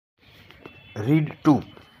read too.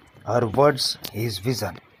 Her words, his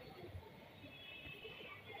vision.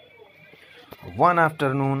 One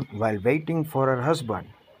afternoon, while waiting for her husband,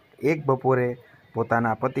 એક બપોરે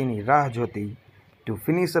પોતાના પતિની રાહ જોતી to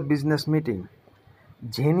finish a business meeting,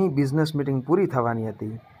 જેની બિઝનેસ મીટિંગ પૂરી થવાની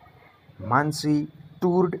હતી, માનસી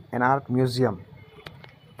toured an art museum.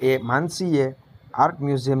 માનસીએ art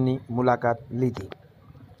મ્યુઝિયમની મુલાકાત લીધી.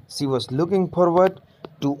 She was looking forward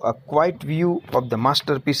to a quiet view of the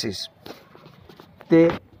masterpieces. તે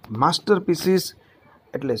માસ્ટરપીસીસ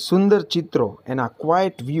એટલે સુંદર ચિત્રો, એના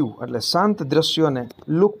ક્વાઇટ વ્યૂ એટલે શાંત દ્રશ્યોને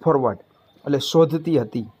લુક ફોરવર્ડ એટલે શોધતી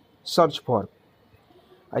હતી, search for.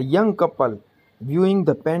 A young couple viewing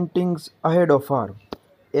the paintings ahead of her.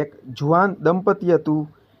 એક જુવાન દંપતી હતું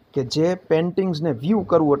કે જે પેઇન્ટિંગ્સને વ્યૂ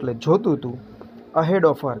કરવું એટલે જોતું હતું, અહેડ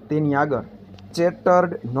ઓફ હર તેની આગળ.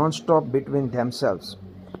 ચેટર્ડ નોનસ્ટોપ બિટવીન ધેમસેલ્વ્સ.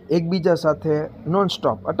 એકબીજા સાથે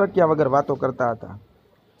નોનસ્ટોપ અટક્યા વગર વાતો કરતા હતા.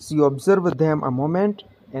 સી ઓબ્ઝર્વ ધેમ અ મોમેન્ટ.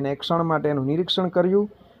 એને એક ક્ષણ માટે એનું નિરીક્ષણ કર્યું.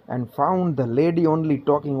 And found the lady only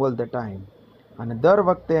talking all the time. અને દર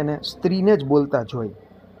વખતે એને સ્ત્રીને જ બોલતા જોઈ.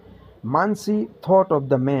 માનસી થોટ ઓફ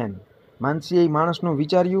ધ મેન. માનસીએ માણસનું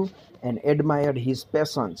વિચાર્યું. And એડમાયર્ડ his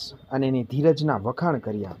patience. અને એની ધીરજના વખાણ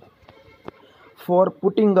કર્યા. Four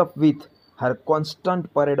putting up with her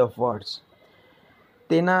constant parade of words.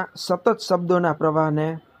 તેના સતત શબ્દોના પ્રવાહને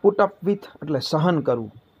પુટ અપ વિથ એટલે સહન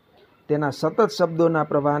કરવું. તેના સતત શબ્દોના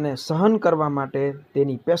પ્રવાહને સહન કરવા માટે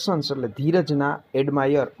તેની પેશન્સ એટલે ધીરજના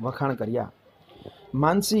એડમાયર વખાણ કર્યા.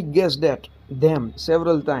 માનસી ગેસ્ડ એટ ધેમ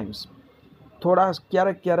સેવરલ ટાઈમ્સ.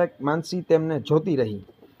 ક્યારેક માનસી તેમને જોતી રહી.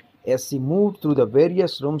 As C move through the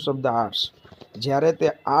various rooms of the arts. જ્યારે તે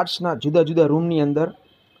આર્ટ્સના જુદા જુદા રૂમની અંદર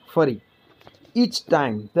ફરી. ઈચ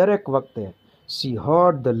ટાઈમ દરેક વખતે. C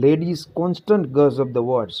hard the ladies constant ગઝ of the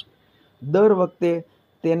words. દર વખતે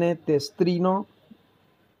તેને તે સ્ત્રીનો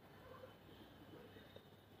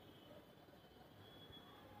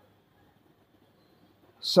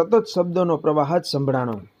સતત શબ્દોનો પ્રવાહ જ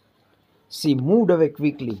સંભળાણો. સી મૂવડ અવે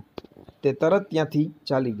ક્વિકલી. તે તરત ત્યાંથી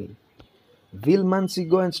ચાલી ગઈ. Will Mansi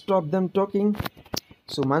go and stop them talking.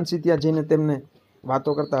 શું માનસી ત્યાં જઈને તેમને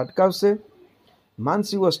વાતો કરતા અટકાવશે?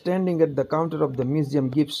 માનસી was standing at the counter of the museum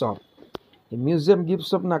gift shop. A museum gift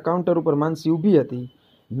શોપના counter ઉપર માનસી ઊભી હતી.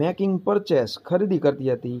 મેકિંગ પરચેસ ખરીદી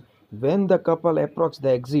કરતી હતી. When the couple approach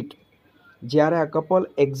the exit. જ્યારે આ કપલ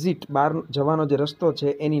એક્ઝિટ બહાર જવાનો જે રસ્તો છે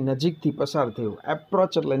એની નજીકથી પસાર થયું.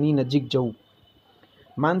 એપ્રોચ એટલે ની નજીક જવું.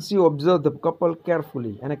 માનસી ઓબ્ઝર્વ ધ કપલ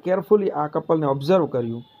કેરફુલી. અને કેરફુલી આ કપલને ઓબ્ઝર્વ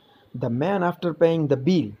કર્યું. The main after paying the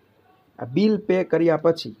bill. આ બિલ પે કર્યા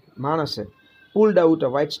પછી માણસે pulled out a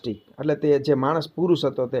white stick. એટલે તે જે માણસ પુરુષ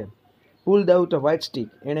હતો તે pulled out a white stick.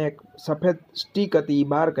 એણે એક સફેદ સ્ટીક હતી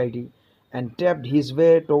એ બહાર કાઢી. And tapped his way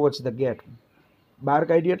towards the gate. બહાર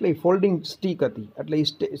કાઢી એટલે એ ફોલ્ડિંગ સ્ટીક હતી. એટલે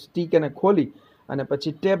એ સ્ટીક એને ખોલી અને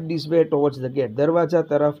પછી tapped his way towards the gate. દરવાજા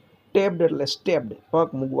તરફ ટેપ્ડ એટલે સ્ટેપ્ડ પગ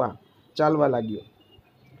મૂકવા ચાલવા લાગ્યો.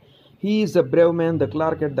 He is a brave main the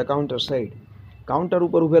clerk at the counter side. Counter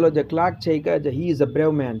ઉપર ઉભેલો જે ક્લાર્ક છે એ કહે છે he is a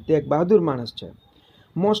brave main. તે એક બહાદુર માણસ છે.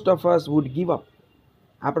 Most of us wood give up.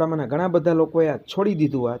 આપણામાંના ઘણા બધા લોકોએ આ છોડી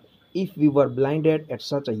દીધું હોત. ઇફ વી વર બ્લાઇન્ડેડ એટ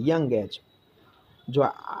સચ અ યંગ એજ. જો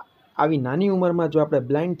આવી નાની ઉંમરમાં જો આપણે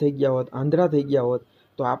બ્લાઇન્ડ થઈ ગયા હોત, આંધળા થઈ ગયા હોત,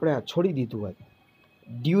 તો આપણે આ છોડી દીધું હોત.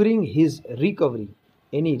 During his recovery.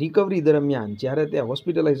 એની રિકવરી દરમિયાન, જ્યારે તે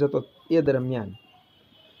હોસ્પિટલાઇઝ હતો એ દરમિયાન.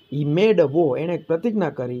 હી મેડ અ વો. એણે એક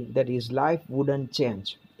પ્રતિજ્ઞા કરી that his life wouldn't change.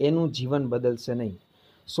 એનું જીવન બદલશે નહીં.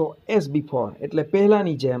 સો એઝ બિફોર એટલે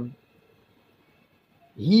પહેલાંની જેમ.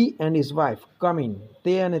 હી and his wife come in.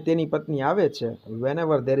 તે અને તેની પત્ની આવે છે. Van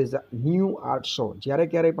ever there is a new art show. જ્યારે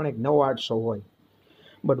ક્યારેય પણ એક નવો આર્ટ શો હોય.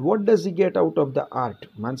 But what does he get out of the art?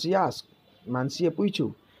 Mansi ask. માનસીએ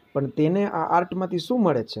પૂછ્યું પણ તેને આ આર્ટમાંથી શું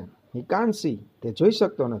મળે છે? હી કાન્ટ સી. તે જોઈ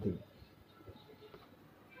શકતો નથી.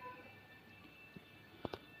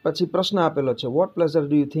 પછી પ્રશ્ન આપેલો છે vote pleasure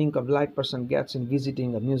do you think a blind person gates in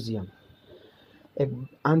visiting a museum. એક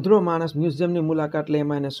આંધળો માણસ મ્યુઝિયમની મુલાકાત લે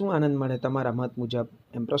એમાં એને શું આનંદ મળે તમારા મત મુજબ?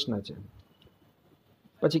 એમ પ્રશ્ન છે.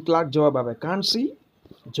 પછી ક્લાર્ક જવાબ આપે કાન્ટ સી.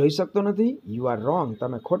 જોઈ શકતો નથી. You are wrong.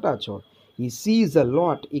 તમે ખોટા છો. હી સીઝ અ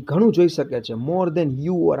લોટ. એ ઘણું જોઈ શકે છે. મોર then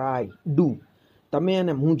you or I do. તમે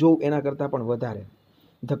અને હું જોઉં એના કરતાં પણ વધારે.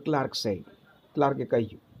 The clerk sad. ક્લાર્કે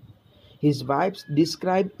કહ્યું. His wife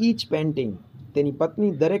describe inch painting. તેની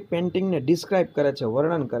પત્ની દરેક પેઇન્ટિંગને ડિસ્ક્રાઇબ કરે છે,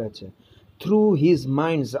 વર્ણન કરે છે. થ્રુ હિઝ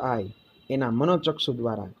માઇન્ડ્સ આઈ. એના મનોચક્ષુ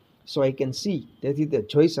દ્વારા. સો આઈ કેન સી. તેથી તે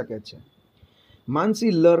જોઈ શકે છે.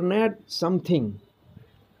 માનસી learned something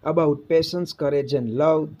about patience, courage and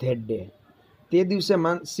love that day. તે દિવસે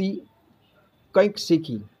માનસી કંઈક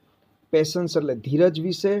શીખી. પેશન્સ એટલે ધીરજ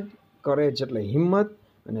વિશે, કરેજ એટલે હિંમત,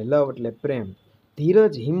 અને લવ એટલે પ્રેમ.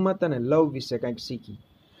 ધીરજ, હિંમત અને લવ વિશે કંઈક શીખી.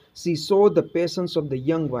 She saw the patience of the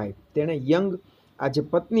young wife. તેણે યંગ આ જે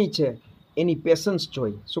પત્ની છે એની પેશન્સ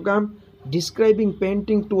જોઈ. શું કામ? Describing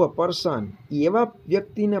painting to a person. એ એવા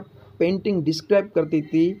વ્યક્તિને પેઇન્ટિંગ ડિસ્ક્રાઇબ કરતી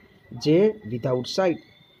હતી જે વિધાઉટ સાઇટ,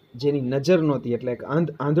 જેની નજર નહોતી, એટલે એક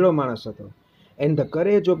આંધળો માણસ હતો. And the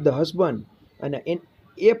courage of the husband, અને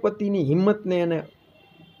એ પતિની હિંમતને એને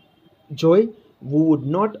જોઈ. who would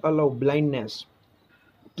not allow blindness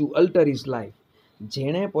to alter his life.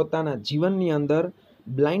 જેણે પોતાના જીવનની અંદર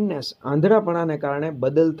બ્લાઇન્ડનેસ, આંધળાપણાને કારણે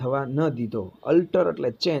બદલ થવા ન દીધો. અલ્ટર એટલે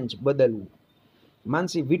ચેન્જ, બદલવું.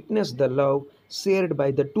 માનસી witness the love shared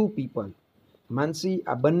by the two people. માનસી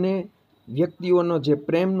આ બંને વ્યક્તિઓનો જે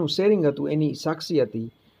પ્રેમનું શેરિંગ હતું એની સાક્ષી હતી.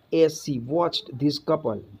 As C watched this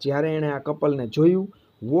couple, જ્યારે એણે આ કપલને જોયું.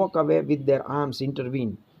 વોક અવે વિથ ધેર આર્મ્સ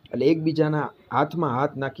ઇન્ટરવીન, એટલે એકબીજાના હાથમાં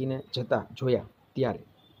હાથ નાખીને જતા જોયા ત્યારે.